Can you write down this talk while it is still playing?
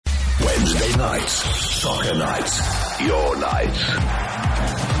Wednesday nights, soccer nights, your nights.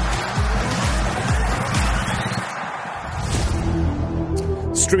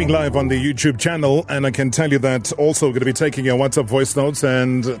 Streaming live on the YouTube channel, and I can tell you that also going to be taking your WhatsApp voice notes,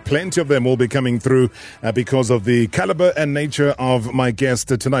 and plenty of them will be coming through because of the caliber and nature of my guest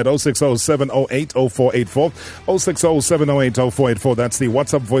tonight. 060-708-0484, 060-708-0484. That's the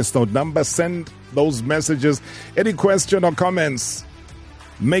WhatsApp voice note number. Send those messages. Any question or comments,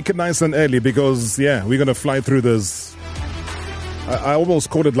 make it nice and early because, we're going to fly through this. I almost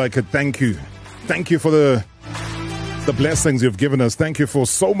called it like a thank you. Thank you for the blessings you've given us. Thank you for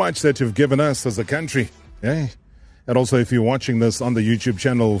so much that you've given us as a country. Yeah. And also, if you're watching this on the YouTube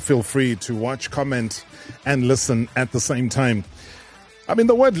channel, feel free to watch, comment, and listen at the same time. I mean,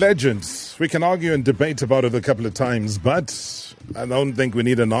 the word legend, we can argue and debate about it a couple of times, but I don't think we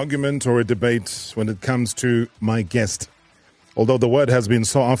need an argument or a debate when it comes to my guest. Although the word has been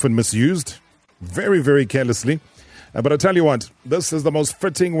so often misused, very, very carelessly. But I tell you what, this is the most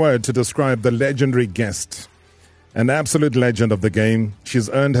fitting word to describe the legendary guest. An absolute legend of the game. She's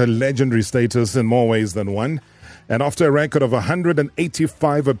earned her legendary status in more ways than one. And after a record of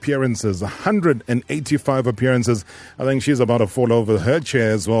 185 appearances, I think she's about to fall over her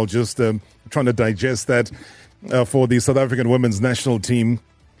chair as well, just trying to digest that for the South African women's national team,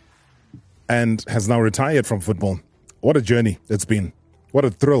 and has now retired from football. What a journey it's been. What a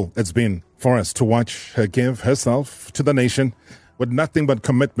thrill it's been for us to watch her give herself to the nation with nothing but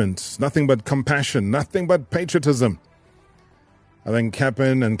commitment, nothing but compassion, nothing but patriotism. I think cap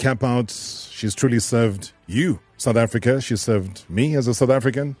in and cap out, she's truly served you, South Africa. She served me as a South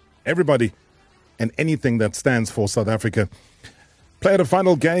African, everybody, and anything that stands for South Africa. Played a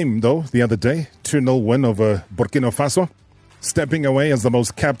final game, though, the other day, 2-0 win over Burkina Faso, stepping away as the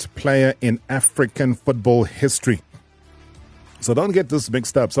most capped player in African football history. So don't get this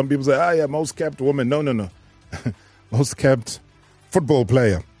mixed up. Some people say, most capped woman. No. Most capped football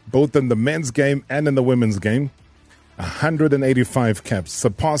player, both in the men's game and in the women's game. 185 caps,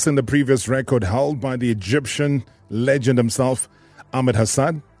 surpassing the previous record held by the Egyptian legend himself, Ahmed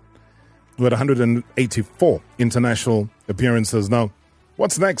Hassan, who had 184 international appearances. Now,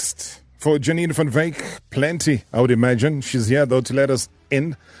 what's next for Janine Van Wyk? Plenty, I would imagine. She's here, though, to let us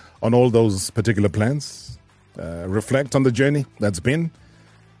in on all those particular plans, reflect on the journey that's been,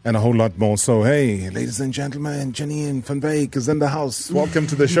 and a whole lot more. So, hey, ladies and gentlemen, Janine Van Wyk is in the house. Welcome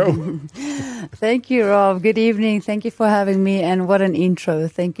to the show. Thank you, Rob. Good evening. Thank you for having me. And what an intro.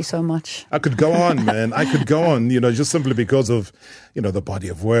 Thank you so much. I could go on, man. I could go on, just simply because of, the body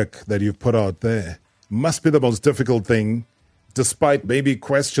of work that you've put out there. Must be the most difficult thing, despite maybe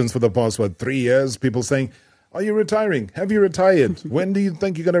questions for the past, 3 years, people saying, are you retiring? Have you retired? When do you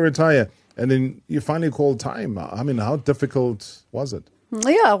think you're going to retire? And then you finally call time. I mean, how difficult was it?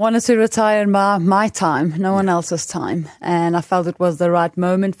 Yeah, I wanted to retire in my time, no one else's time. And I felt it was the right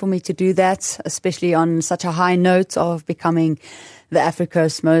moment for me to do that, especially on such a high note of becoming the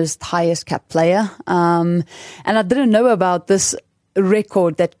Africa's most highest cap player. And I didn't know about this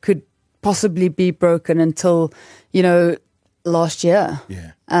record that could possibly be broken until, last year.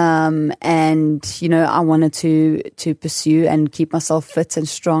 Yeah. And, I wanted to pursue and keep myself fit and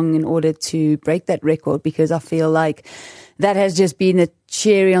strong in order to break that record, because I feel like that has just been a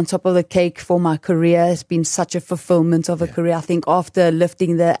cherry on top of the cake for my career. It's been such a fulfillment of a career. I think after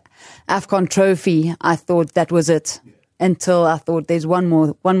lifting the AFCON trophy, I thought that was it, until I thought there's one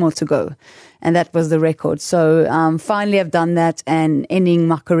more to go. And that was the record. So finally I've done that, and ending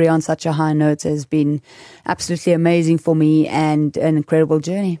my career on such a high note has been absolutely amazing for me and an incredible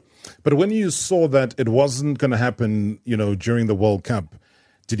journey. But when you saw that it wasn't going to happen, during the World Cup,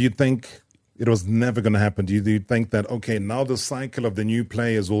 did you think it was never going to happen? Do you think that, okay, now the cycle of the new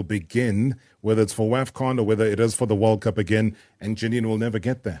players will begin, whether it's for WAFCON or whether it is for the World Cup again, and Janine will never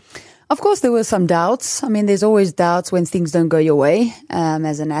get there? Of course, there were some doubts. I mean, there's always doubts when things don't go your way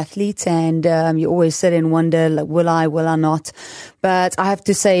as an athlete, and you always sit and wonder, like, will I not? But I have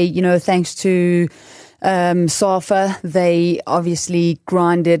to say, thanks to SAFA, they obviously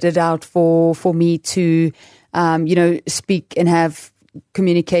grinded it out for me to, speak and have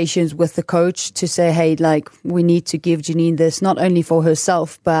communications with the coach to say, hey, we need to give Janine this, not only for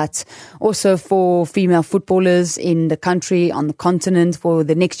herself, but also for female footballers in the country, on the continent, for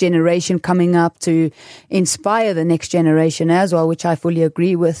the next generation coming up, to inspire the next generation as well, which I fully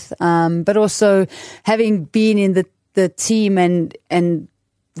agree with. But also having been in the team and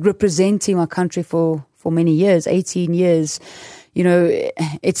representing my country for many years, 18 years,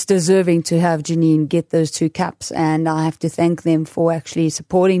 it's deserving to have Janine get those 2 caps, and I have to thank them for actually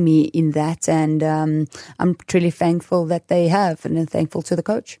supporting me in that. And I'm truly thankful that they have, and thankful to the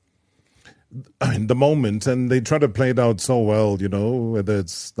coach. the moment, and they try to play it out so well, whether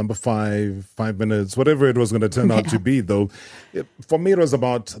it's number 5 minutes, whatever it was going to turn out to be, though. For me, it was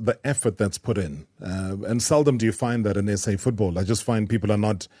about the effort that's put in. And seldom do you find that in SA football. I just find people are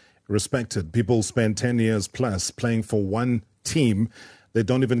not respected. People spend 10 years plus playing for one team. They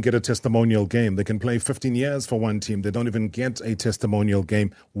don't even get a testimonial game. They can play 15 years for one team. They don't even get a testimonial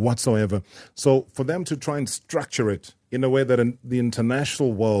game whatsoever. So for them to try and structure it in a way that in the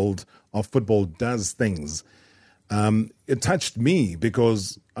international world of football does things, it touched me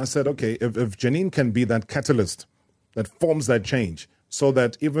because I said, okay, if Janine can be that catalyst that forms that change so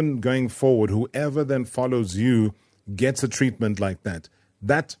that even going forward, whoever then follows you gets a treatment like that,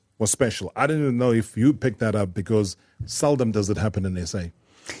 that was special. I didn't even know if you picked that up because seldom does it happen in SA.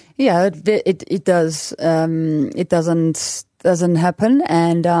 Yeah, it does. It doesn't happen,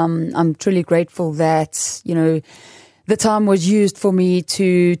 and I'm truly grateful that the time was used for me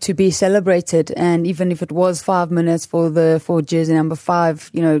to be celebrated. And even if it was 5 minutes for jersey number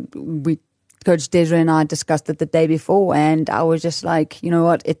 5, Coach Desiree and I discussed it the day before, and I was just like, you know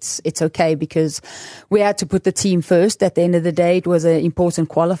what, it's okay, because we had to put the team first. At the end of the day, it was an important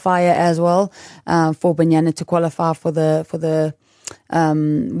qualifier as well for Banyana to qualify for the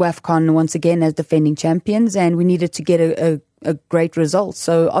WAFCON once again as defending champions, and we needed to get a great result.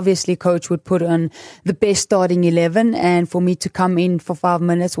 So obviously coach would put on the best starting 11, and for me to come in for 5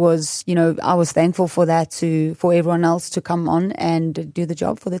 minutes was, I was thankful for that, for everyone else to come on and do the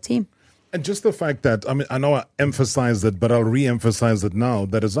job for the team. And just the fact that, I know I emphasized it, but I'll re-emphasize it now,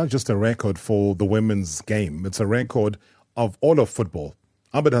 that it's not just a record for the women's game. It's a record of all of football.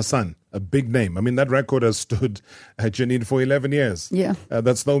 Abid Hassan, a big name. That record has stood at Janine for 11 years. Yeah.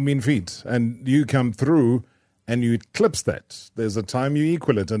 That's no mean feat. And you come through and you eclipse that. There's a time you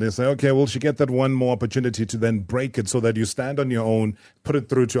equal it, and they say, okay, well, she get that one more opportunity to then break it so that you stand on your own, put it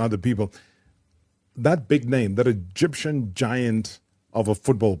through to other people. That big name, that Egyptian giant of a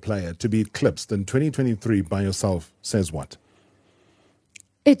football player, to be eclipsed in 2023 by yourself says what?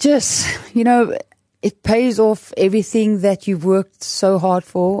 It just, it pays off everything that you've worked so hard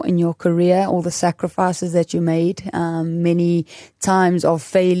for in your career, all the sacrifices that you made, many times of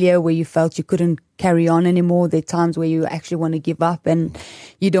failure where you felt you couldn't carry on anymore. There are times where you actually want to give up and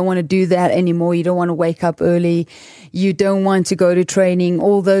you don't want to do that anymore. You don't want to wake up early. You don't want to go to training.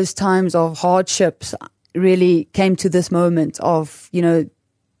 All those times of hardships really came to this moment of, you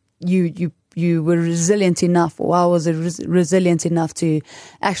were resilient enough, or I was resilient enough to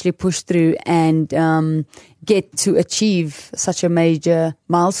actually push through and get to achieve such a major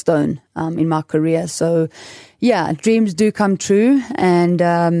milestone in my career. So, yeah, dreams do come true. And,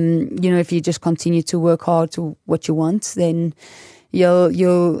 if you just continue to work hard to what you want, then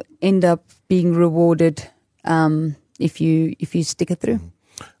you'll end up being rewarded if you stick it through.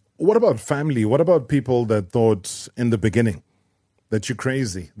 What about family? What about people that thought in the beginning that you're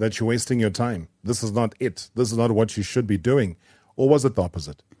crazy, that you're wasting your time? This is not it. This is not what you should be doing. Or was it the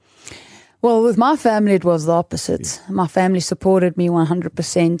opposite? Well, with my family, it was the opposite. Yeah. My family supported me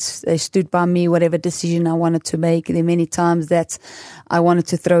 100%. They stood by me, whatever decision I wanted to make. There are many times that I wanted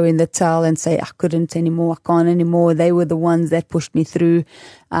to throw in the towel and say, I couldn't anymore, I can't anymore. They were the ones that pushed me through,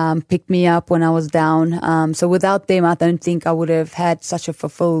 picked me up when I was down. So without them, I don't think I would have had such a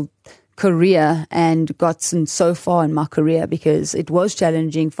fulfilled career and gotten so far in my career, because it was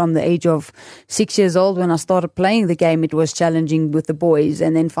challenging from the age of 6 years old when I started playing the game. It was challenging with the boys,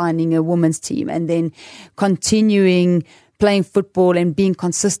 and then finding a women's team, and then continuing playing football and being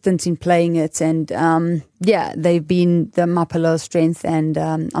consistent in playing it. And they've been my pillar of strength, and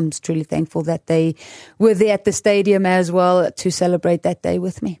I'm truly thankful that they were there at the stadium as well to celebrate that day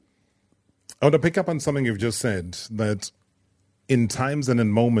with me. I want to pick up on something you've just said, that in times and in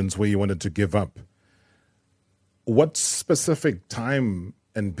moments where you wanted to give up, what specific time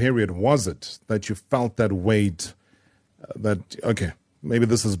and period was it that you felt that weight, that, okay, maybe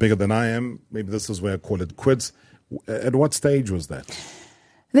this is bigger than I am, maybe this is where I call it quits? At what stage was that?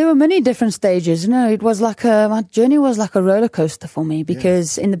 There were many different stages. It was like my journey was like a roller coaster for me,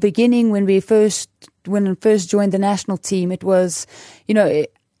 because in the beginning, when I first joined the national team, it was,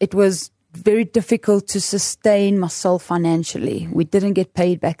 it was very difficult to sustain myself financially. We didn't get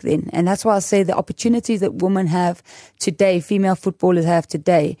paid back then. And that's why I say the opportunities that women have today, female footballers have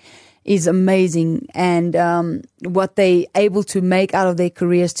today, is amazing. And what they're able to make out of their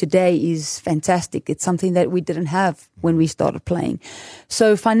careers today is fantastic. It's something that we didn't have when we started playing.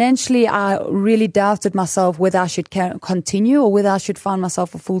 So financially, I really doubted myself whether I should continue or whether I should find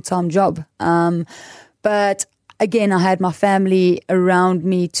myself a full-time job. But again, I had my family around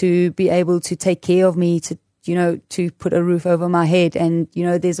me to be able to take care of me, to put a roof over my head. And,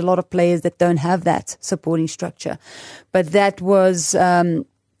 there's a lot of players that don't have that supporting structure. But that was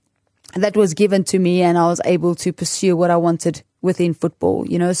given to me, and I was able to pursue what I wanted within football,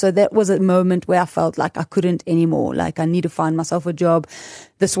 so that was a moment where I felt like I couldn't anymore. Like, I need to find myself a job.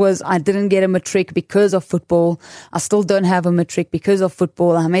 I didn't get a matric because of football. I still don't have a matric because of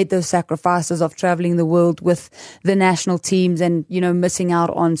football. I made those sacrifices of traveling the world with the national teams and, missing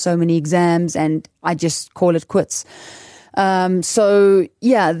out on so many exams, and I just call it quits. So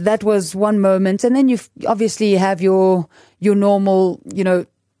yeah, that was one moment. And then you obviously have your normal,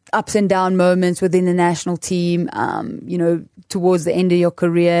 ups and down moments within the national team. Towards the end of your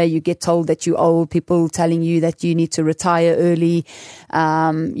career, you get told that you're old, people telling you that you need to retire early.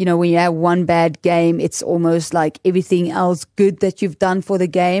 When you have one bad game, it's almost like everything else good that you've done for the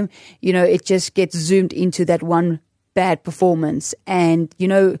game, it just gets zoomed into that one bad performance. And,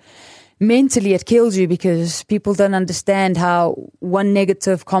 mentally it kills you, because people don't understand how one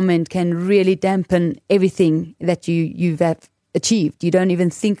negative comment can really dampen everything that you've achieved. You don't even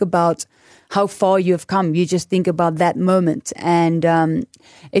think about how far you have come. You just think about that moment. And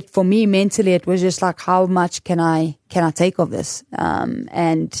for me, mentally, it was just like, how much can I take of this?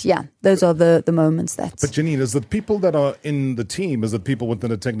 And yeah, those are the moments that. But Janine, is it people that are in the team? Is it people within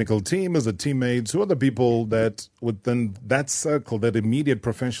a technical team? Is it teammates? Who are the people that within that circle, that immediate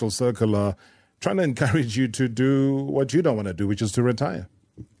professional circle, are trying to encourage you to do what you don't want to do, which is to retire?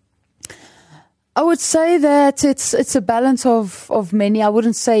 I would say that it's a balance of many. I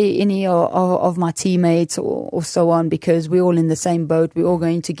wouldn't say any of my teammates or so on, because we're all in the same boat. We're all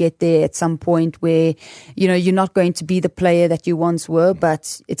going to get there at some point where, you're not going to be the player that you once were,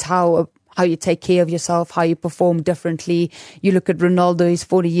 but it's how you take care of yourself, how you perform differently. You look at Ronaldo, he's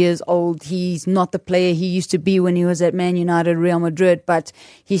 40 years old. He's not the player he used to be when he was at Man United, Real Madrid, but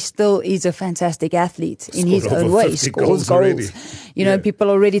he still is a fantastic athlete in his own way. He scores goals. People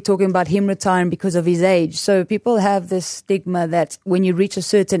are already talking about him retiring because of his age. So people have this stigma that when you reach a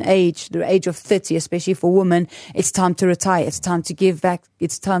certain age, the age of 30, especially for women, it's time to retire. It's time to give back.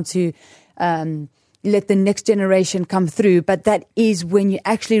 It's time to let the next generation come through. But that is when you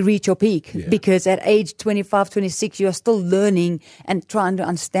actually reach your peak, because at age 25, 26, you are still learning and trying to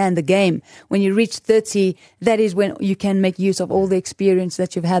understand the game. When you reach 30, that is when you can make use of all the experience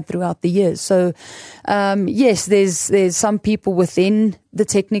that you've had throughout the years. So, yes, there's some people within the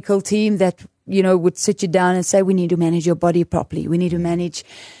technical team that, would sit you down and say, we need to manage your body properly. We need to manage,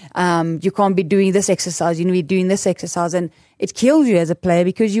 you can't be doing this exercise. You need to be doing this exercise. And it kills you as a player,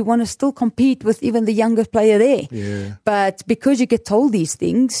 because you want to still compete with even the youngest player there. Yeah. But because you get told these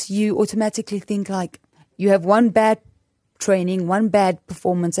things, you automatically think like you have one bad training, one bad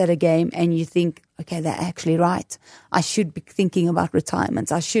performance at a game, and you think, okay, they're actually right. I should be thinking about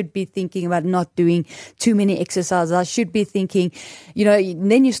retirements. I should be thinking about not doing too many exercises. I should be thinking,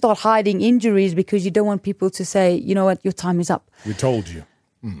 and then you start hiding injuries because you don't want people to say, you know what, your time is up. We told you.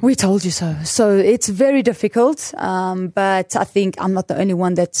 We told you so. So it's very difficult. But I think I'm not the only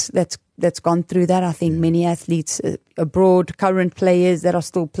one that's gone through that. I think many athletes abroad, current players that are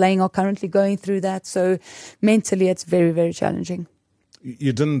still playing, are currently going through that. So mentally, it's very, very challenging.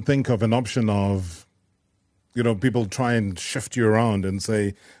 You didn't think of an option of, people try and shift you around and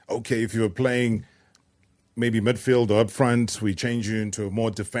say, okay, if you were playing maybe midfield or up front, we change you into more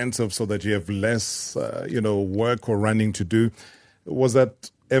defensive so that you have less, work or running to do. Was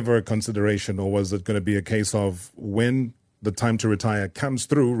that ever a consideration, or was it going to be a case of when the time to retire comes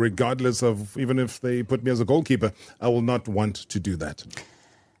through, regardless of even if they put me as a goalkeeper, I will not want to do that?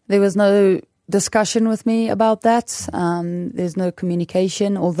 There was no discussion with me about that. There's no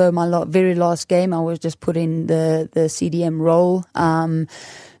communication, although my very last game I was just put in the CDM role,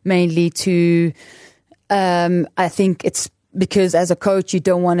 mainly to, I think it's because as a coach, you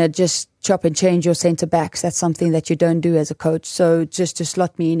don't want to just chop and change your centre backs. That's something that you don't do as a coach. So just to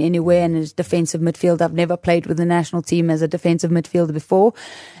slot me in anywhere, and as defensive midfield, I've never played with the national team as a defensive midfielder before.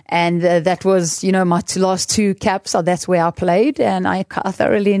 And that was, my last two caps. So that's where I played, and I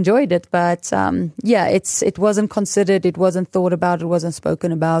thoroughly enjoyed it. But it wasn't considered, it wasn't thought about, it wasn't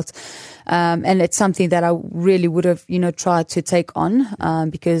spoken about. And it's something that I really would have, tried to take on,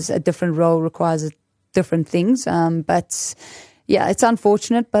 because a different role requires different things. But yeah, it's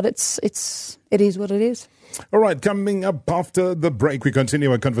unfortunate, but it is what it is. All right, coming up after the break, we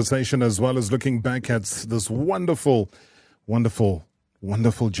continue our conversation as well as looking back at this wonderful, wonderful,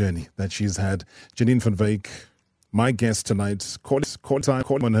 wonderful journey that she's had. Janine Van Wyk, my guest tonight.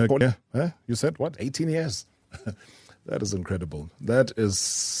 You said what? 18 years? That is incredible. That is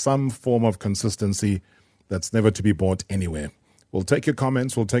some form of consistency that's never to be bought anywhere. We'll take your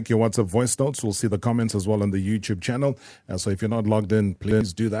comments. We'll take your WhatsApp voice notes. We'll see the comments as well on the YouTube channel. So if you're not logged in,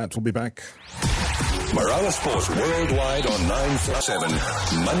 please do that. We'll be back. Marawa Sports worldwide on 947,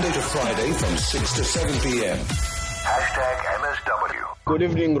 Monday to Friday from 6 to 7 p.m. #MSW. Good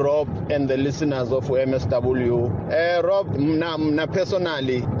evening, Rob, and the listeners of MSW. Rob,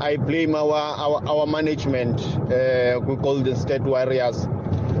 personally, I blame our management, we Golden State Warriors.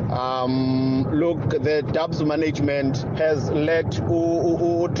 Look, the Dubs management has let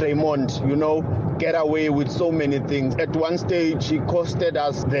Draymond, get away with so many things. At one stage, he costed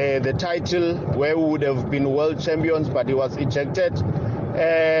us the title where we would have been world champions, but he was ejected.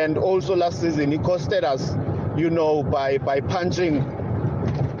 And also last season, he costed us, by punching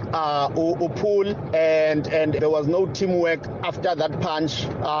Upul, and there was no teamwork after that punch,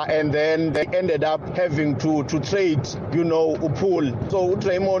 and then they ended up having to trade, Upul. So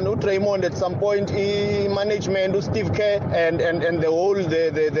Draymond at some point, management, Steve Kerr, and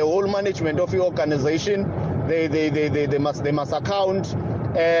the whole management of the organization, they must account.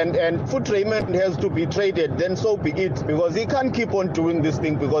 And Foot Draymond has to be traded, then so be it, because he can't keep on doing this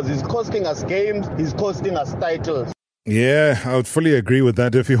thing, because he's costing us games, he's costing us titles. Yeah, I would fully agree with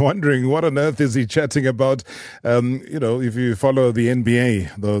that. If you're wondering what on earth is he chatting about, if you follow the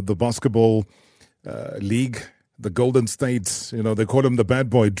NBA, the basketball league, the Golden State, they call him the bad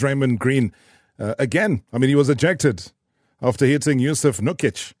boy, Draymond Green. Again, he was ejected after hitting Yusuf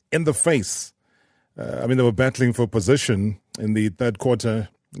Nurkic in the face. They were battling for position in the third quarter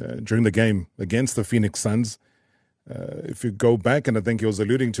during the game against the Phoenix Suns. If you go back, and I think he was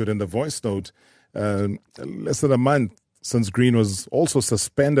alluding to it in the voice note, less than a month since Green was also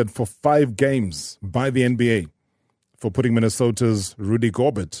suspended for 5 games by the NBA for putting Minnesota's Rudy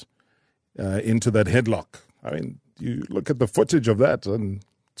Gobert into that headlock. You look at the footage of that, and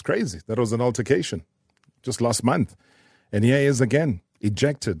it's crazy. That was an altercation just last month. And here he is again,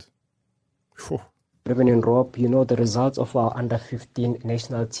 ejected. Whew. Reverend Rob, the results of our under-15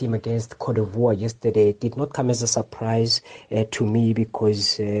 national team against Cote d'Ivoire yesterday did not come as a surprise to me,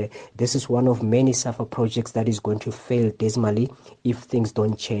 because this is one of many SAFA projects that is going to fail dismally if things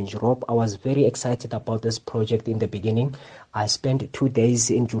don't change. Rob, I was very excited about this project in the beginning. I spent 2 days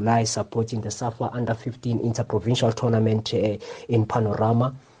in July supporting the SAFA under-15 interprovincial tournament in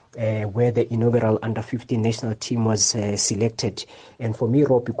Panorama, where the inaugural under-15 national team was selected. And for me,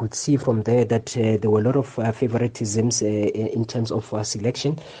 Rob, you could see from there that there were a lot of favoritisms in terms of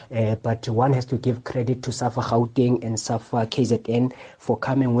selection. But one has to give credit to SAFA Gauteng and SAFA KZN for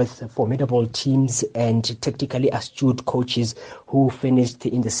coming with formidable teams and tactically astute coaches who finished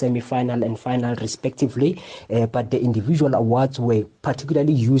in the semi-final and final respectively. But the individual awards were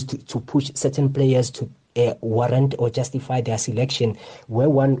particularly used to push certain players to warrant or justify their selection, where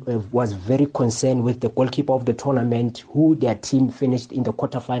one was very concerned with the goalkeeper of the tournament, who their team finished in the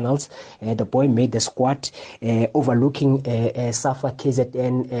quarterfinals. The boy made the squad, overlooking SAFA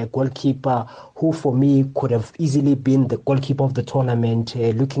KZN goalkeeper, who for me could have easily been the goalkeeper of the tournament,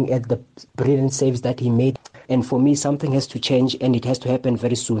 looking at the brilliant saves that he made. And for me, something has to change, and it has to happen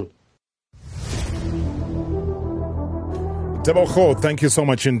very soon. Tebogo, thank you so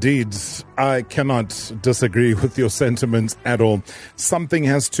much indeed. I cannot disagree with your sentiments at all. Something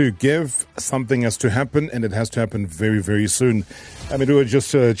has to give, something has to happen, and it has to happen very, very soon. We were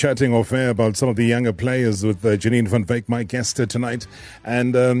just chatting off air about some of the younger players with Janine Van Wyk, my guest tonight.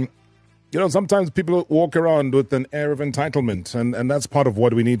 And, sometimes people walk around with an air of entitlement, and that's part of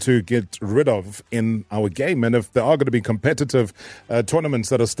what we need to get rid of in our game. And if there are going to be competitive tournaments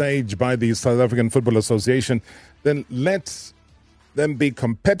that are staged by the South African Football Association, then let them be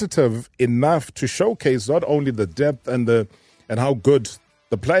competitive enough to showcase not only the depth and how good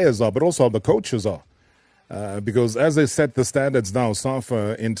the players are, but also how the coaches are. Because as they set the standards now,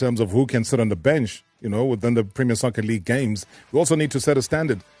 SAFA, in terms of who can sit on the bench, within the Premier Soccer League games, we also need to set a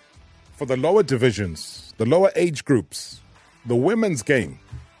standard for the lower divisions, the lower age groups, the women's game.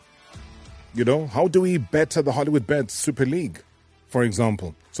 How do we better the Hollywood Bet Super League, for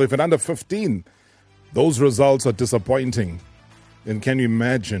example? So if an under 15, those results are disappointing, then can you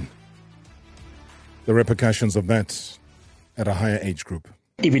imagine the repercussions of that at a higher age group?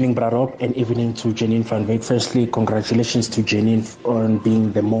 Evening, Brarop, and evening to Janine Van Wyk. Firstly, congratulations to Janine on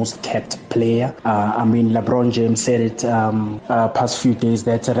being the most capped player. LeBron James said it past few days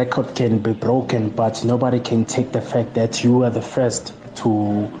that a record can be broken, but nobody can take the fact that you are the first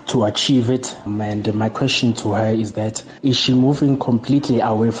to achieve it. And my question to her is that, is she moving completely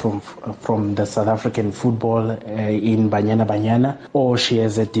away from the South African football in Banyana Banyana, or she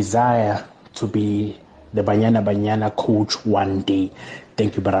has a desire to be the Banyana Banyana coach one day?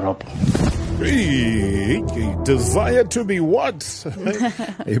 Thank you, Bararop. Hey, desire to be what?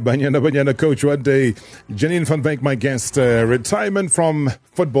 A Banyana Banyana coach one day. Janine Van Wyk, my guest. Retirement from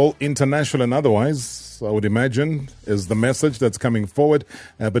football, international and otherwise, I would imagine, is the message that's coming forward.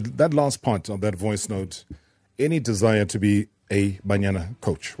 But that last part of that voice note, any desire to be a Banyana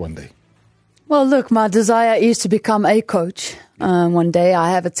coach one day? Well, look, my desire is to become a coach. One day I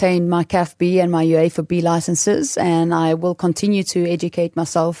have attained my CAF B and my UEFA B licenses, and I will continue to educate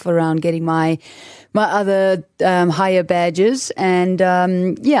myself around getting my other higher badges. And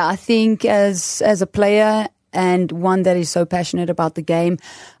I think as a player and one that is so passionate about the game,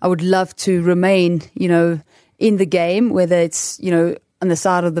 I would love to remain, in the game, whether it's, on the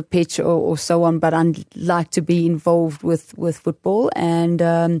side of the pitch or so on, but I'd like to be involved with football.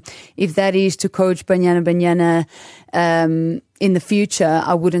 And if that is to coach Banyana Banyana in the future,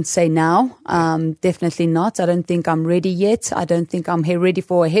 I wouldn't say now. Definitely not. I don't think I'm ready yet. I don't think I'm ready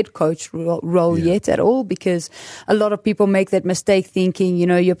for a head coach role yet at all, because a lot of people make that mistake thinking,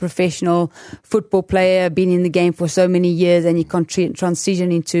 you're a professional football player, been in the game for so many years, and you can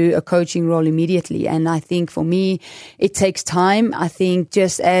transition into a coaching role immediately. And I think for me, it takes time. I think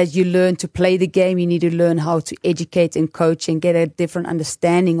just as you learn to play the game, you need to learn how to educate and coach and get a different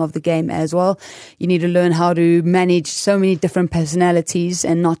understanding of the game as well. You need to learn how to manage so many different personalities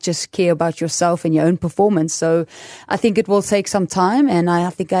and not just care about yourself and your own performance. So I think it will take some time, and I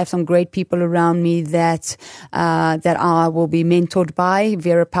think I have some great people around me that I will be mentored by,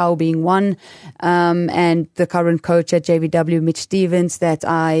 Vera Pauw being one, and the current coach at JVW, Mitch Stevens, that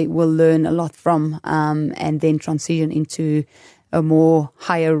I will learn a lot from, and then transition into a more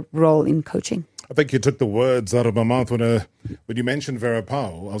higher role in coaching. I think you took the words out of my mouth when you mentioned Vera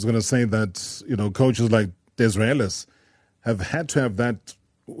Pauw. I was going to say that, coaches like Desiree Ellis have had to have that,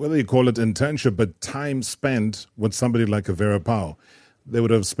 whether you call it internship, but time spent with somebody like a Vera Pauw. They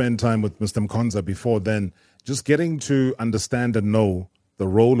would have spent time with Mr. Mkonza before then, just getting to understand and know the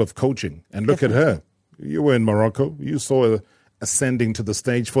role of coaching. And look at her. You were in Morocco. You saw her ascending to the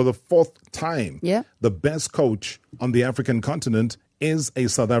stage for the 4th time. Yeah. The best coach on the African continent is a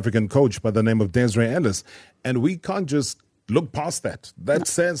South African coach by the name of Desiree Ellis. And we can't just look past that. That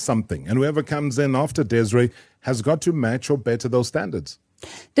says something. And whoever comes in after Desiree has got to match or better those standards.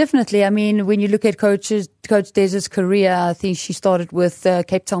 Definitely. I mean, when you look at Coach Des's career, I think she started with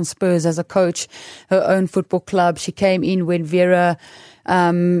Cape Town Spurs as a coach, her own football club. She came in when Vera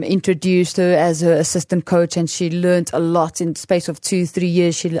introduced her as her assistant coach, and she learned a lot in the space of 2-3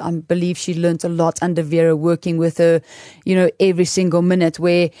 years. I believe she learned a lot under Vera, working with her, every single minute,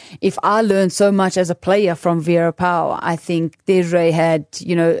 where if I learned so much as a player from Vera Pauw, I think Desiree had,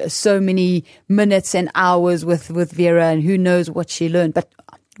 so many minutes and hours with Vera, and who knows what she learned. But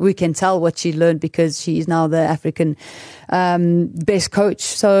we can tell what she learned because she is now the African best coach.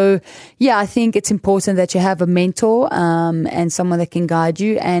 So, I think it's important that you have a mentor and someone that can guide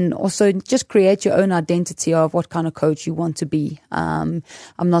you, and also just create your own identity of what kind of coach you want to be. I'm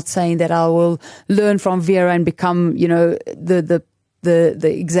not saying that I will learn from Vera and become, the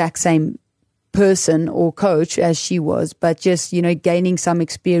exact same person or coach as she was, but just gaining some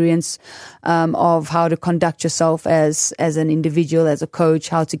experience of how to conduct yourself as an individual, as a coach,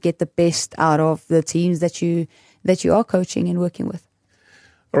 how to get the best out of the teams that you are coaching and working with.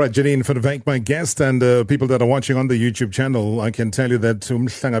 All right, Janine Van Wyk, my guest, and people that are watching on the YouTube channel, I can tell you that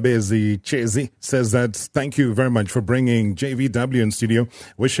Umhlangabezi Chezi says that thank you very much for bringing JVW in studio,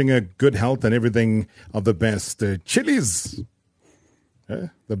 wishing her good health and everything of the best. Chili's.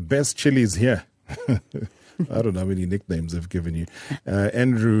 The best chilies here. I don't know how many nicknames they've given you.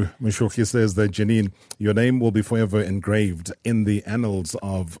 Andrew Mishoki says that, Janine, your name will be forever engraved in the annals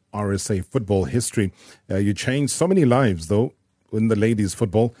of RSA football history. You changed so many lives, though, in the ladies'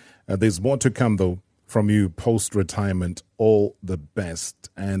 football. There's more to come, though, from you post-retirement. All the best.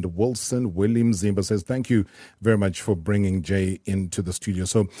 And Wilson William Zimba says, thank you very much for bringing Jay into the studio.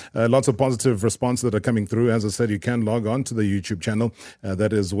 So lots of positive responses that are coming through. As I said, you can log on to the YouTube channel.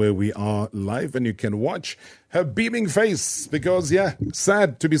 That is where we are live, and you can watch her beaming face because,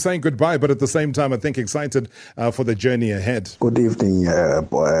 sad to be saying goodbye, but at the same time, I think excited for the journey ahead. Good evening,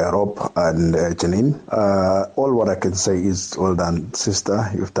 Rob and Janine. All what I can say is well done, sister.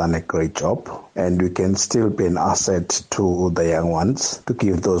 You've done a great job, and you can still be an asset to the young ones to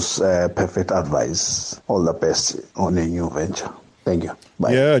give those perfect advice. All the best on a new venture. Thank you.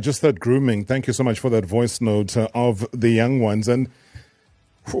 Bye. Yeah, just that grooming. Thank you so much for that voice note of the young ones. And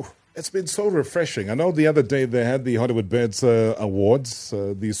it's been so refreshing. I know the other day they had the Hollywood Birds Awards,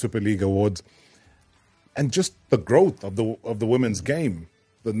 the Super League Awards, and just the growth of the women's game,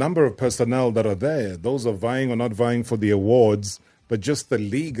 the number of personnel that are there, those are vying or not vying for the awards, but just the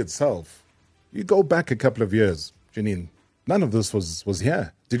league itself. You go back a couple of years, Janine, none of this was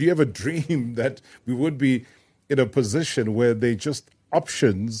here. Did you ever dream that we would be in a position where they just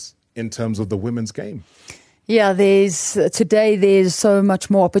options in terms of the women's game? Yeah, today there's so much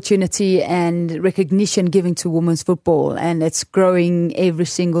more opportunity and recognition given to women's football, and it's growing every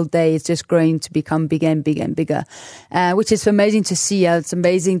single day. It's just growing to become bigger and bigger and bigger, which is amazing to see. It's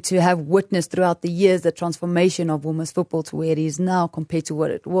amazing to have witnessed throughout the years the transformation of women's football to where it is now compared to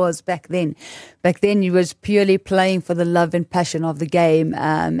what it was back then. Back then, it was purely playing for the love and passion of the game,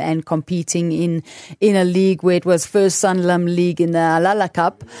 and competing in a league where it was first Sanlam League in the Alala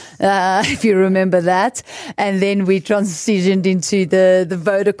Cup, if you remember that. And then we transitioned into the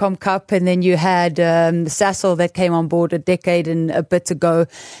Vodacom Cup, and then you had Sasol that came on board a decade and a bit ago,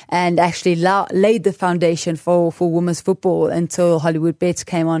 and actually laid the foundation for women's football until Hollywood Bets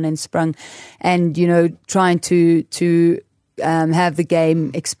came on and sprung, and trying to have the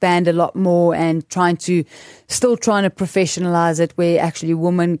game expand a lot more, and still trying to professionalize it where actually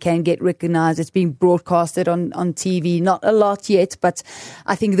women can get recognized. It's being broadcasted on TV, not a lot yet, but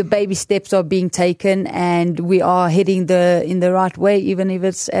I think the baby steps are being taken, and we are heading in the right way, even if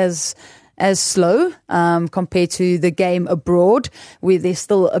it's as slow compared to the game abroad, where there's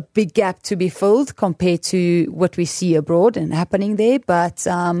still a big gap to be filled compared to what we see abroad and happening there. But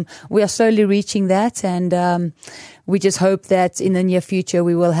we are slowly reaching that, and we just hope that in the near future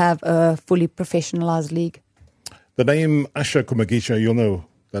we will have a fully professionalized league. The name Asha Kumagisha, you'll know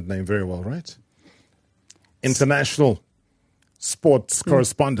that name very well, right? International sports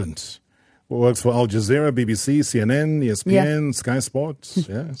correspondent who works for Al Jazeera, BBC, CNN, ESPN, Sky Sports,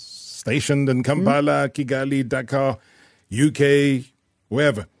 yes. Stationed in Kampala, Kigali, Dakar, UK,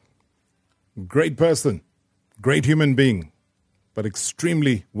 wherever. Great person, great human being, but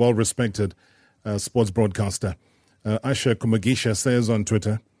extremely well-respected sports broadcaster. Asha Kumagisha says on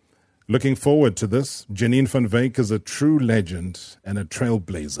Twitter, looking forward to this. Janine Van Wyk is a true legend and a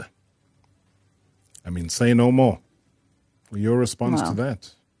trailblazer. I mean, say no more. Your response to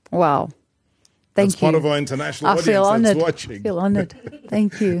that? Wow. Thank you. That's part of our international audience that's watching. I feel honored.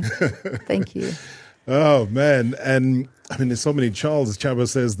 Thank you. Thank you. Oh, man. And I mean, there's so many. Charles Chaba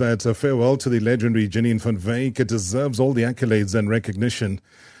says that farewell to the legendary Janine Van Wyk. It deserves all the accolades and recognition.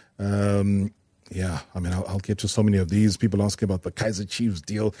 Yeah, I mean, I'll get to so many of these. People asking about the Kaizer Chiefs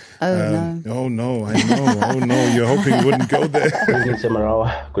deal. No. Oh, no, I know. Oh, no, you're hoping you wouldn't go there. Good evening to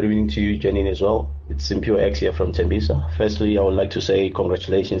Marawa. Good evening to you, Janine, as well. It's Simpio X here from Tembisa. Firstly, I would like to say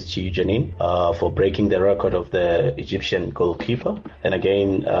congratulations to you, Janine, for breaking the record of the Egyptian goalkeeper. And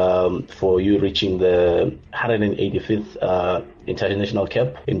again, for you reaching the 185th international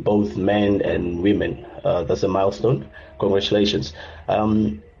cap in both men and women. That's a milestone. Congratulations.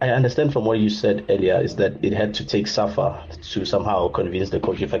 I understand from what you said earlier is that it had to take Safa to somehow convince the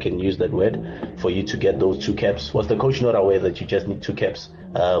coach, if I can use that word, for you to get those 2 caps. Was the coach not aware that you just need 2 caps?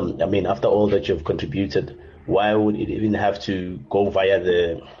 I mean, after all that you've contributed, why would it even have to go via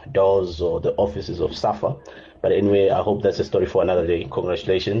the doors or the offices of Safa? But anyway, I hope that's a story for another day.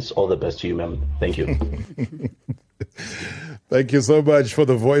 Congratulations. All the best to you, ma'am. Thank you. Thank you so much for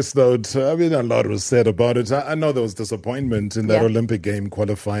the voice note. I mean, a lot was said about it. I know there was disappointment in that Olympic game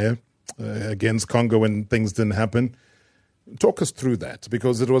qualifier against Congo when things didn't happen. Talk us through that,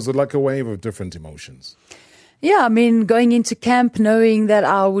 because it was like a wave of different emotions. Yeah, I mean, going into camp, knowing that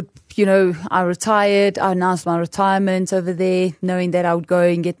I would, I retired, I announced my retirement over there, knowing that I would go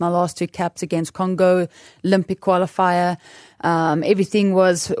and get my last 2 caps against Congo, Olympic qualifier. Everything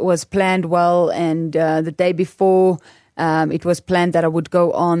was planned well, and the day before, it was planned that I would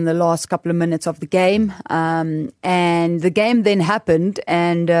go on the last couple of minutes of the game. And the game then happened,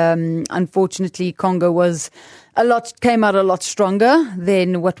 and unfortunately Congo came out a lot stronger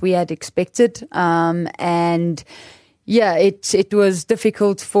than what we had expected. And yeah, it was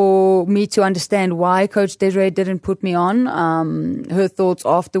difficult for me to understand why Coach Desiree didn't put me on. Her thoughts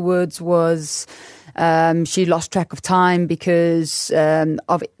afterwards was she lost track of time because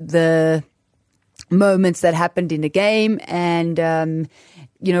of the moments that happened in the game, and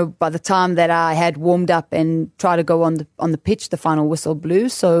by the time that I had warmed up and tried to go on the pitch, the final whistle blew.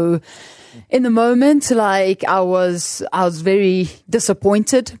 So in the moment, I was very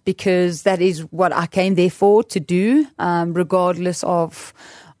disappointed, because that is what I came there for, to do, regardless of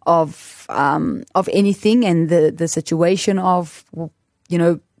anything and the situation of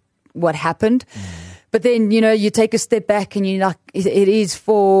what happened. But then you take a step back and you're like, it is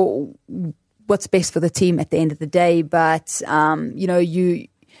for what's best for the team at the end of the day. But,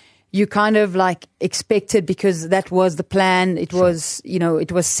 you kind of expected, because that was the plan. It was,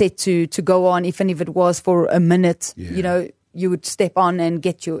 it was set to go on, even if it was for a minute, would step on and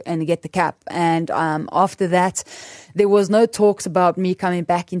get the cap. And after that, there was no talks about me coming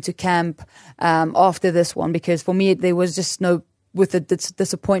back into camp after this one, because for me there was just no, with the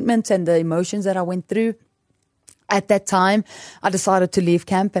disappointment and the emotions that I went through at that time, I decided to leave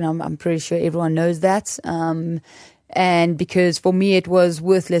camp, and I'm pretty sure everyone knows that. And because for me it was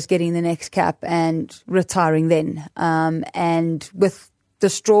worthless getting the next cap and retiring then. And with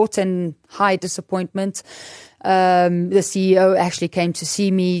distraught and high disappointment, the CEO actually came to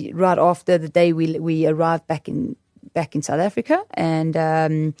see me right after the day we arrived back in South Africa,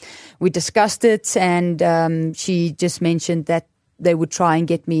 and we discussed it, and she just mentioned that they would try and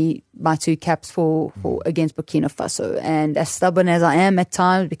get me my 2 caps for against Burkina Faso. And as stubborn as I am at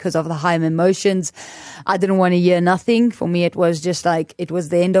times, because of the high emotions, I didn't want to hear nothing. For me, it was just like, it was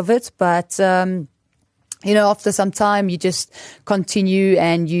the end of it. But, after some time, you just continue,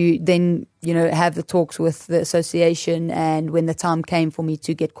 and you then, have the talks with the association. And when the time came for me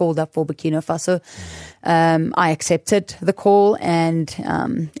to get called up for Burkina Faso, I accepted the call, and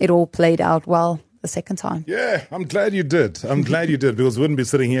it all played out well the second time. Yeah, I'm glad you did. Because we wouldn't be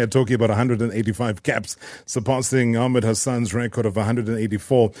sitting here talking about 185 caps, surpassing Ahmed Hassan's record of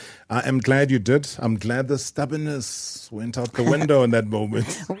 184. I am glad you did. I'm glad the stubbornness went out the window in that moment.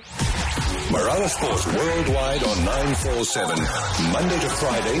 Marawa Sports Worldwide on 947. Monday to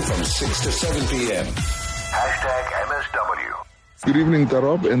Friday from 6 to 7 p.m. #MSW. Good evening,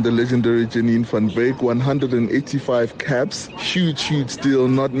 Darab and the legendary Janine Van Wyk. 185 caps. Huge deal.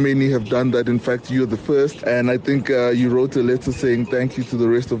 Not many have done that. In fact, you're the first. And I think you wrote a letter saying thank you to the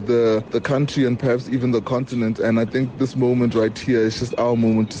rest of the country and perhaps even the continent. And I think this moment right here is just our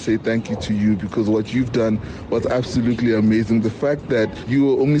moment to say thank you to you, because what you've done was absolutely amazing. The fact that you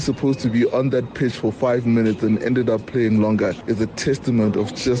were only supposed to be on that pitch for 5 minutes and ended up playing longer is a testament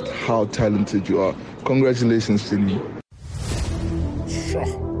of just how talented you are. Congratulations, Janine.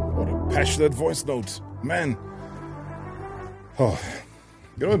 What a passionate voice note, man. Oh,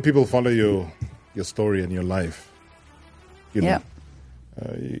 when people follow your story and your life, you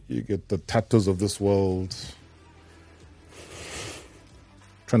get the tattoos of this world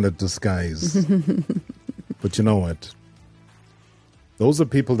trying to disguise. But you know what? Those are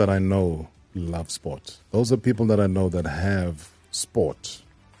people that I know love sport. Those are people that I know that have sport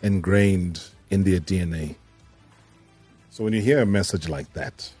ingrained in their DNA. So when you hear a message like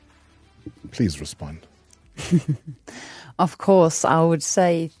that, please respond. Of course, I would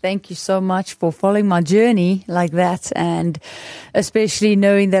say thank you so much for following my journey like that, and especially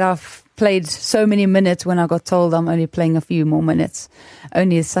knowing that I've played so many minutes when I got told I'm only playing a few more minutes.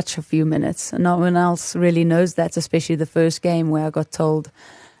 Only such a few minutes. No one else really knows that, especially the first game where I got told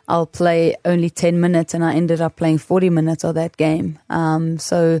I'll play only 10 minutes and I ended up playing 40 minutes of that game.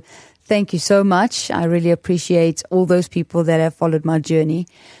 So thank you so much. I really appreciate all those people that have followed my journey,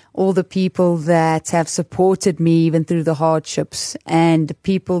 all the people that have supported me even through the hardships, and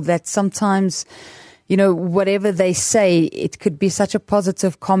people that sometimes, whatever they say, it could be such a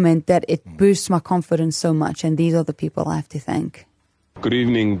positive comment that it boosts my confidence so much. And these are the people I have to thank. Good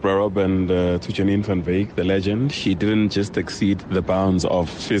evening, Rob, and to Janine Van Wyk, the legend. She didn't just exceed the bounds of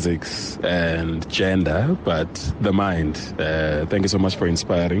physics and gender, but the mind. Thank you so much for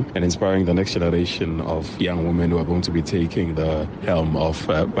inspiring the next generation of young women who are going to be taking the helm of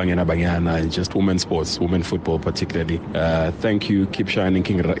Banyana Banyana and just women's sports, women football particularly. Thank you. Keep shining,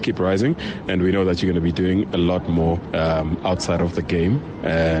 keep rising. And we know that you're going to be doing a lot more outside of the game.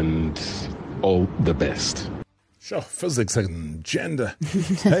 And all the best. Sure, physics and gender.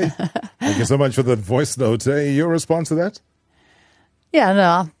 Hey, thank you so much for that voice note. Hey, your response to that? Yeah,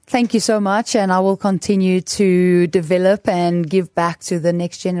 no, thank you so much. And I will continue to develop and give back to the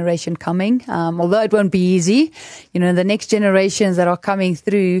next generation coming. Although it won't be easy, the next generations that are coming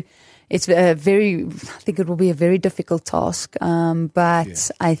through, it's I think it will be a very difficult task.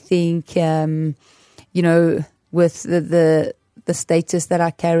 But I think, with the status that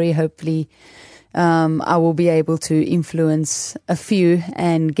I carry, hopefully, I will be able to influence a few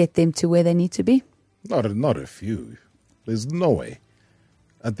and get them to where they need to be. Not a few. There's no way.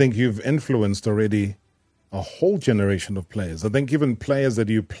 I think you've influenced already a whole generation of players. I think even players that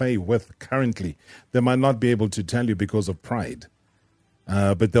you play with currently, they might not be able to tell you because of pride.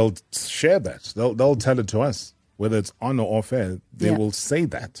 But they'll share that. They'll tell it to us, whether it's on or off air. They will say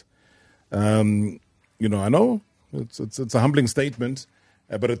that. I know it's a humbling statement.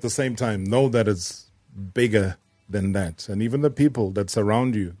 But at the same time, know that it's bigger than that. And even the people that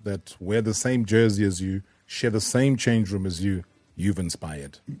surround you, that wear the same jersey as you, share the same change room as you, you've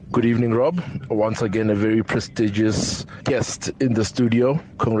inspired. Good evening, Rob. Once again, a very prestigious guest in the studio.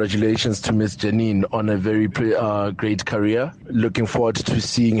 Congratulations to Miss Janine on a very great career. Looking forward to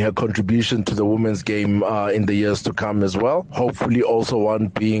seeing her contribution to the women's game in the years to come as well. Hopefully also one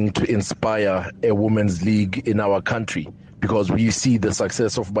being to inspire a women's league in our country, because we see the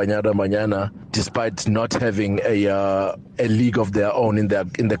success of Banyana Banyana despite not having a league of their own in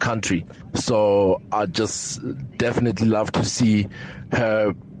the country. So I just definitely love to see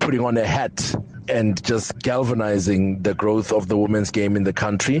her putting on a hat and just galvanizing the growth of the women's game in the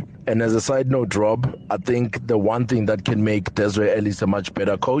country. And as a side note, Rob, I think the one thing that can make Desiree Ellis a much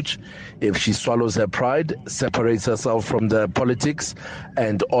better coach, if she swallows her pride, separates herself from the politics,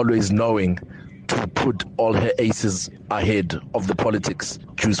 and always knowing to put all her aces ahead of the politics.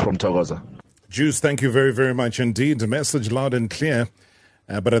 Juice from Togoza. Juice, thank you very, very much indeed. The message loud and clear.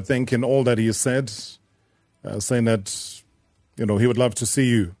 But I think in all that he said, saying that, he would love to see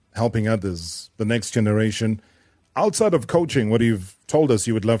you helping others, the next generation. Outside of coaching, what you've told us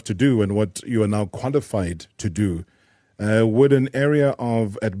you would love to do and what you are now qualified to do, would an area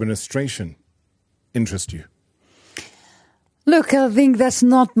of administration interest you? Look, I think that's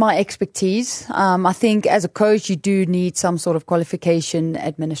not my expertise. I think as a coach, you do need some sort of qualification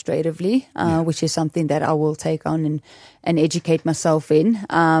administratively, which is something that I will take on and educate myself in.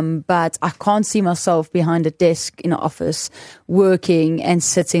 But I can't see myself behind a desk in an office working and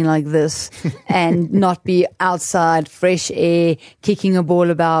sitting like this and not be outside, fresh air, kicking a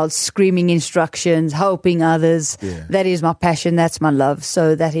ball about, screaming instructions, helping others. Yeah. That is my passion. That's my love.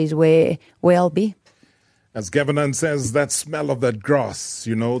 So that is where I'll be. As Gavanan says, that smell of that grass,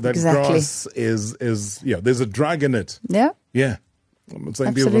 that exactly. Grass is there's a drug in it. Yeah. Yeah. I'm not saying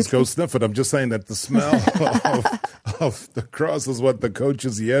Absolutely. people must go sniff it. I'm just saying that the smell of the grass is what the coach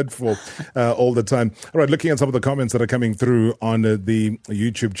is yelled for all the time. All right, looking at some of the comments that are coming through on the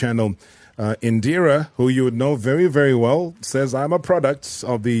YouTube channel. Indira, who you would know very, very well, says, I'm a product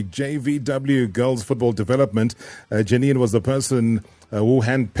of the JVW Girls Football Development. Janine was the person who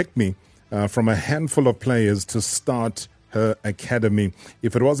handpicked me from a handful of players to start her academy.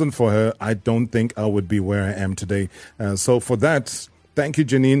 If it wasn't for her, I don't think I would be where I am today. So for that, thank you,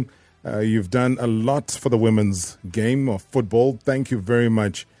 Janine. You've done a lot for the women's game of football. Thank you very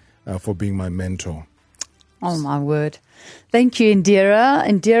much for being my mentor. Oh, my word. Thank you, Indira.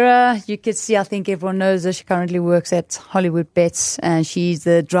 Indira, you can see, I think everyone knows her. She currently works at Hollywood Bets, and she's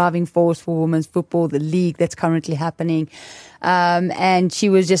the driving force for women's football, the league that's currently happening. And she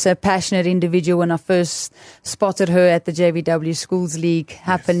was just a passionate individual when I first spotted her at the JVW Schools League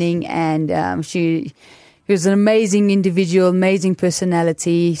happening. Yes. And she was an amazing individual, amazing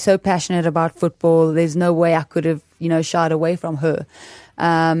personality, so passionate about football. There's no way I could have, shied away from her.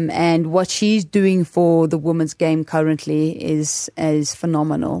 And what she's doing for the women's game currently is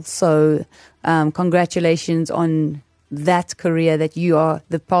phenomenal. So congratulations on that career that you are,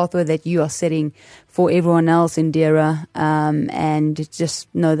 the pathway that you are setting for everyone else, Indira. And just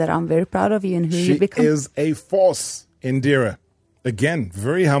know that I'm very proud of you and who you become. She is a force, Indira. Again,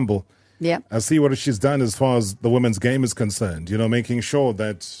 very humble. Yeah. I see what she's done as far as the women's game is concerned, making sure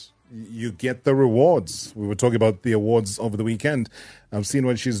that you get the rewards. We were talking about the awards over the weekend. I've seen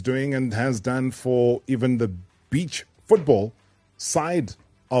what she's doing and has done for even the beach football side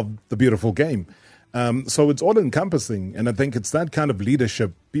of the beautiful game. So it's all encompassing. And I think it's that kind of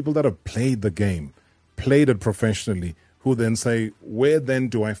leadership, people that have played the game, played it professionally, who then say, where then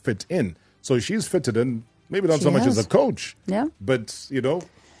do I fit in? So she's fitted in, maybe not so much as a coach, but,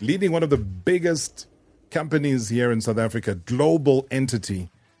 leading one of the biggest companies here in South Africa, global entity,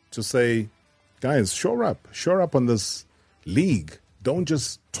 to say, guys, shore up on this league. Don't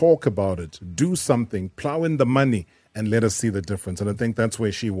just talk about it. Do something. Plow in the money and let us see the difference. And I think that's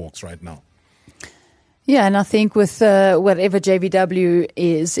where she walks right now. Yeah, and I think with whatever JVW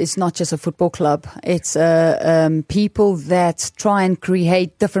is, it's not just a football club. It's people that try and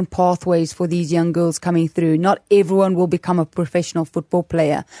create different pathways for these young girls coming through. Not everyone will become a professional football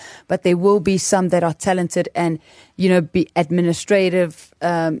player, but there will be some that are talented and, be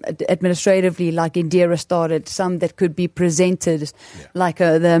administratively like Indira started, some that could be presented like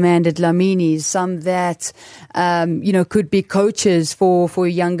the Amanda Dlaminis, some that, could be coaches for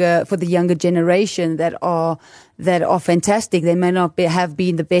the younger generation that are fantastic. They may not have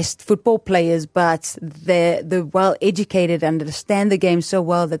been the best football players, but they're well educated and understand the game so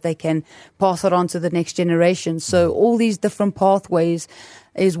well that they can pass it on to the next generation. So all these different pathways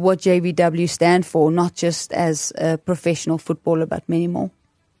is what JVW stand for, not just as a professional footballer, but many more.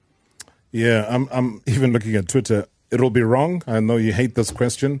 Yeah, I'm even looking at Twitter. It'll be wrong. I know you hate this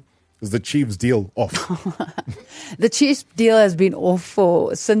question. Is the Chiefs deal off? The Chiefs deal has been off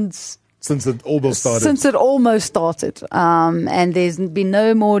since it almost started. Since it almost started. And there's been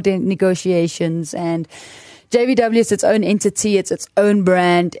no more negotiations. And JVW is its own entity, it's its own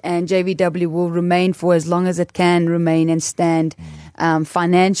brand, and JVW will remain for as long as it can remain and stand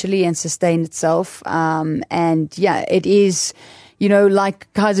financially and sustain itself. And yeah, it is,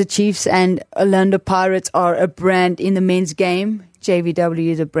 like Kaizer Chiefs and Orlando Pirates are a brand in the men's game. JVW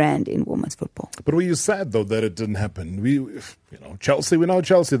is a brand in women's football. But were you sad, though, that it didn't happen? Chelsea, we know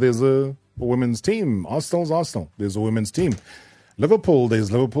Chelsea, there's a women's team. Arsenal's Arsenal, there's a women's team. Liverpool,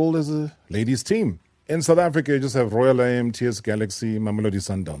 there's a ladies' team. In South Africa, you just have Royal AM, TS Galaxy, Mamelodi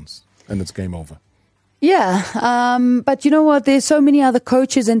Sundowns, and it's game over. Yeah, but you know what? There's so many other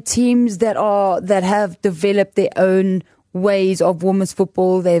coaches and teams that have developed their own ways of women's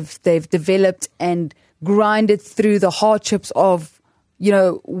football. They've developed and grinded through the hardships of,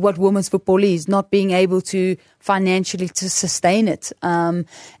 what women's football is, not being able to financially to sustain it.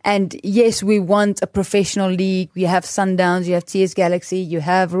 And yes, we want a professional league. We have Sundowns, you have TS Galaxy, you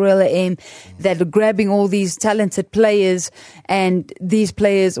have Royal AM that are grabbing all these talented players, and these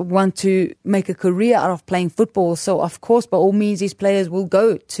players want to make a career out of playing football. So of course, by all means, these players will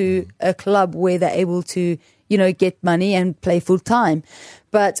go to a club where they're able to, get money and play full time.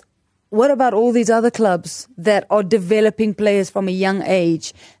 But what about all these other clubs that are developing players from a young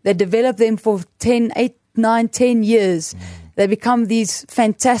age? They develop them for 10 years. They become these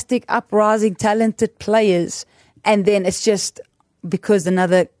fantastic, uprising, talented players. And then it's just because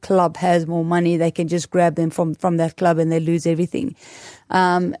another club has more money, they can just grab them from that club and they lose everything.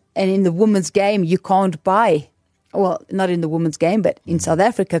 And in the women's game, you can't buy. Well, not in the women's game, but in South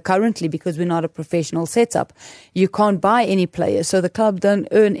Africa currently, because we're not a professional setup, you can't buy any players. So the club don't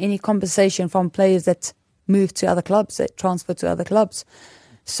earn any compensation from players that move to other clubs, that transfer to other clubs.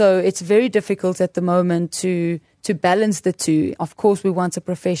 So it's very difficult at the moment to balance the two. Of course, we want a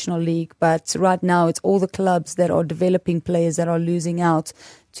professional league, but right now it's all the clubs that are developing players that are losing out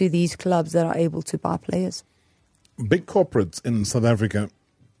to these clubs that are able to buy players. Big corporates in South Africa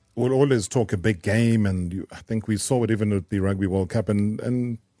will always talk a big game, and I think we saw it even at the Rugby World Cup,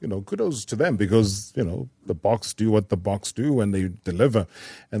 and kudos to them, because the Boks do what the Boks do, and they deliver,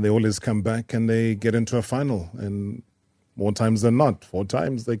 and they always come back and they get into a final, and more times than not, 4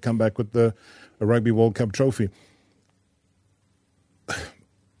 times they come back with a Rugby World Cup trophy.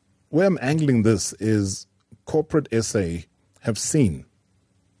 Where I'm angling this is corporate SA have seen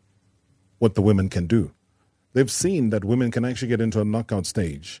what the women can do. They've seen that women can actually get into a knockout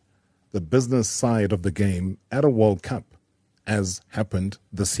stage, the business side of the game at a World Cup, as happened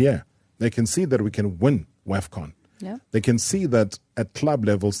this year. They can see that we can win WAFCON. Yeah. They can see that at club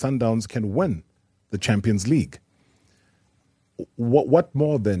level, Sundowns can win the Champions League. What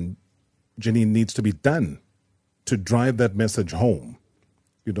more then, Janine, needs to be done to drive that message home?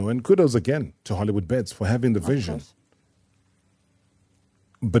 And kudos again to Hollywood Bets for having the vision.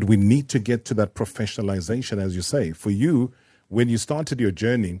 But we need to get to that professionalization, as you say. For you, when you started your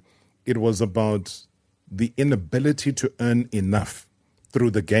journey, it was about the inability to earn enough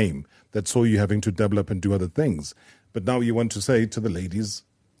through the game that saw you having to develop and do other things. But now you want to say to the ladies,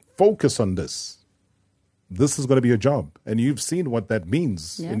 focus on this. This is going to be your job. And you've seen what that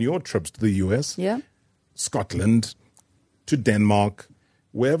means in your trips to the US, Scotland, to Denmark,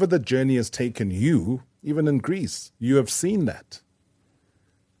 wherever the journey has taken you, even in Greece, you have seen that.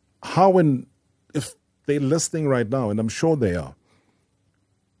 If they're listening right now, and I'm sure they are,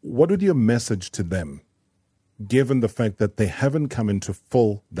 what would your message to them, given the fact that they haven't come in to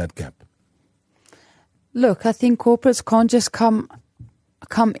fill that gap? Look, I think corporates can't just come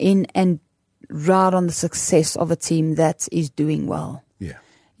in and ride on the success of a team that is doing well. Yeah.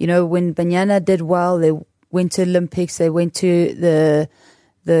 When Banyana did well, they went to Olympics, they went to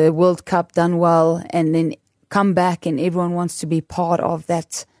the World Cup, done well, and then come back and everyone wants to be part of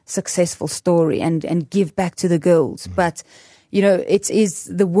that successful story and give back to the girls. But, it is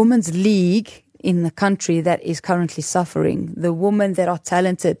the women's league in the country that is currently suffering. The women that are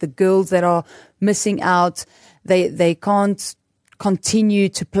talented, the girls that are missing out, they can't continue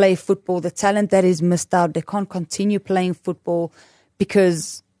to play football. The talent that is missed out, they can't continue playing football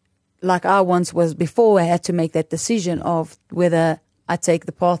because, like I once was before, I had to make that decision of whether I take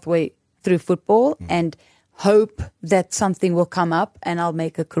the pathway through football and hope that something will come up and I'll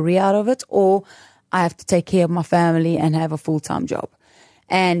make a career out of it, or I have to take care of my family and have a full-time job.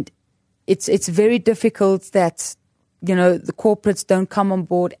 And it's very difficult that, the corporates don't come on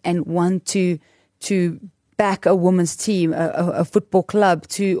board and want to back a women's team, a football club,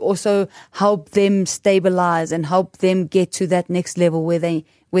 to also help them stabilize and help them get to that next level where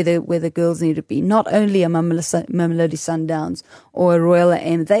the girls need to be. Not only a Mamelodi Sundowns or a Royal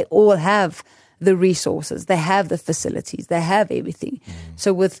AM, they all have the resources, they have the facilities, they have everything.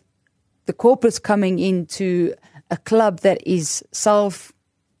 So with the corporates coming into a club that is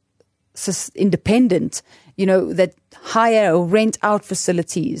independent, that hire or rent out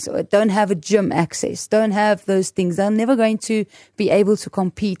facilities, or don't have a gym access, don't have those things, they're never going to be able to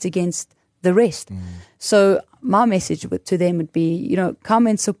compete against the rest. So my message to them would be, come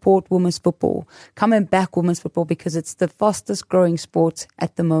and support women's football. Come and back women's football, because it's the fastest growing sport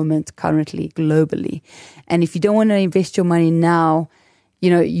at the moment, currently, globally. And if you don't want to invest your money now,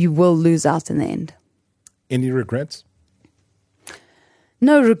 you will lose out in the end. Any regrets?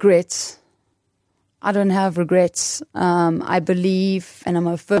 No regrets. I don't have regrets. I believe, and I'm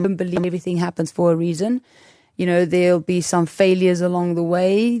a firm believer, everything happens for a reason. There'll be some failures along the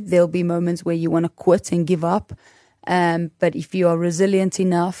way. There'll be moments where you want to quit and give up. But if you are resilient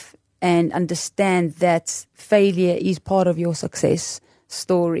enough and understand that failure is part of your success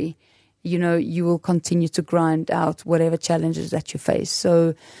story, you will continue to grind out whatever challenges that you face.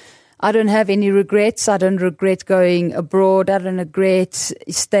 So I don't have any regrets. I don't regret going abroad. I don't regret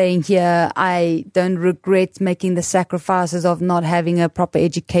staying here. I don't regret making the sacrifices of not having a proper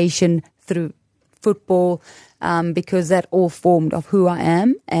education through football, because that all formed of who I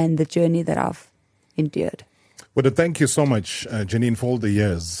am and the journey that I've endured. Well, thank you so much, Janine, for all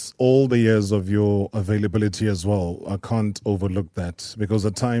the years of your availability as well. I can't overlook that, because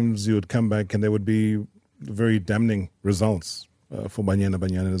at times you would come back and there would be very damning results for Banyana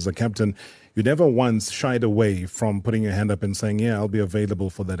Banyana. As a captain, you never once shied away from putting your hand up and saying, yeah, I'll be available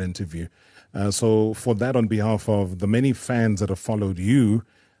for that interview. So for that, on behalf of the many fans that have followed you,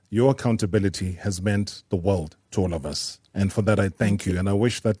 your accountability has meant the world to all of us. And for that, I thank you. And I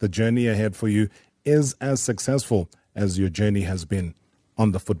wish that the journey ahead for you is as successful as your journey has been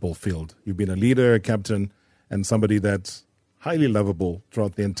on the football field. You've been a leader, a captain, and somebody that's highly lovable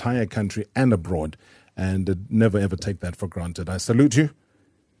throughout the entire country and abroad. And never, ever take that for granted. I salute you.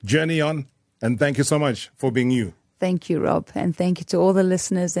 Journey on. And thank you so much for being you. Thank you, Rob. And thank you to all the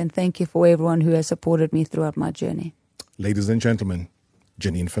listeners. And thank you for everyone who has supported me throughout my journey. Ladies and gentlemen,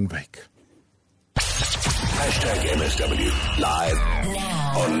 Janine Van Wyk. #MSW live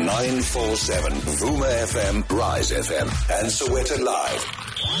now on 947 Vuma FM, Rise FM, and Soweto Live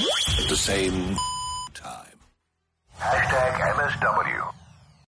at the same time. #MSW.